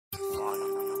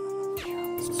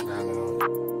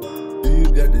Do you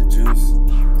got the juice?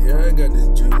 Yeah, I got the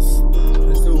juice.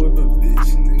 Pistol whip a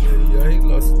bitch, nigga. Yeah, he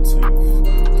lost a tooth.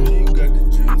 Do you got the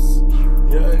juice?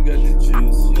 Yeah, I got the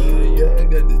juice. Yeah, I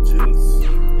got the juice.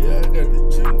 Yeah, I got the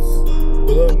juice.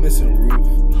 Pull up missing roof.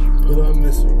 Pull up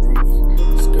missing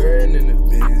roof. Skirting in the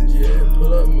bins. Yeah,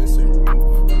 pull up missing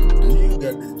roof. Do you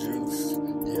got the juice?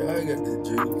 Yeah, I got the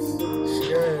juice. She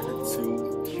got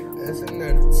attitude. That's an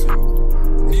attitude.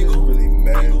 Niggas really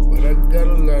mad, but I got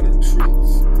a lot of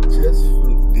truths. Just for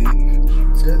the beat,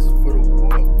 just for the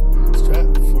war,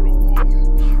 strapped for the war.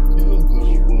 People go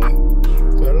to war.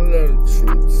 Got a lot of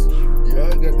troops. Yeah,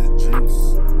 I got the juice.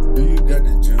 Do you got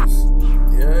the juice?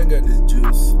 Yeah, I got the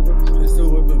juice. Pistol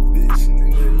whip a bitch,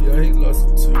 nigga. Yeah, he lost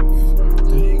a tooth.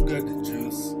 Do you got the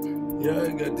juice? Yeah,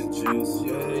 I got the juice.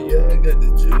 Yeah, I got the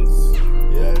juice.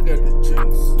 Yeah, I got the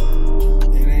juice.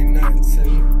 It ain't nothing to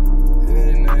me. It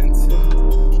ain't nothing to me.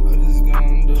 I just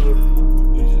gon' do it.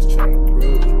 You just tryna prove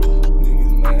it.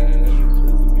 Niggas mad at me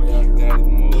 'cause of me. I got it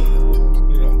more.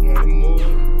 Yeah, I got it more.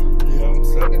 Yeah, I'm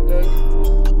sucking ducky.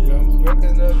 Yeah, I'm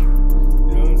fucking up.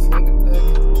 Yeah, I'm sucking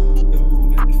ducky. Never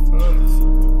with the funds.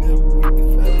 Never with the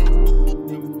fade.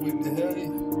 Never with the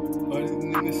hate. All these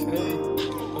niggas hate.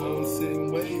 I don't sit and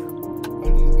wait. I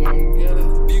just gon' get it.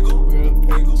 Real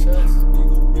paper chest.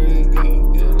 Real go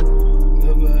get it.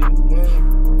 Never ever win.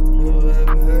 Never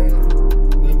ever hate.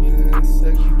 Never in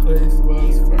second place. While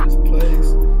it's first place.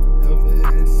 Never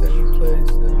in second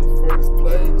place. Never first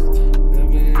place.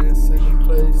 Never in second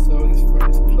place. Always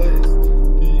first place.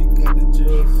 Do you got the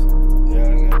juice? Yeah,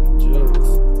 I got the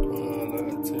juice. Pull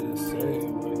out to the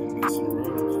same way you missing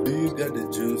roads. Do you got the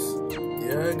juice?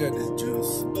 Yeah, I got the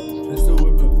juice. Pistol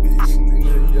whip a bitch,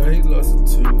 nigga. Yeah, he lost a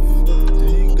tooth. Do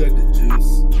you got the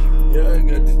juice? Yeah, I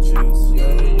got the juice.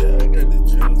 Yeah, I got the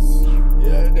juice.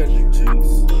 Yeah, I got the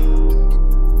juice.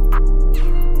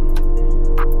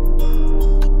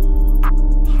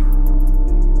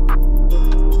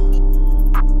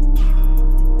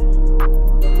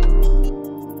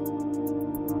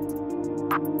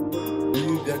 Do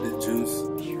you got the juice?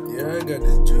 Yeah, I got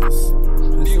the juice.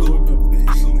 Pistol whip a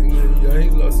bitch, nigga. Yeah, he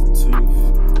lost a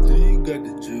tooth. Do you got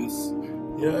the juice?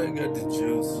 Yeah, I got the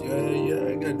juice. Yeah,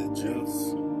 I got the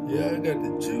juice. Yeah, I got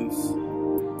the juice.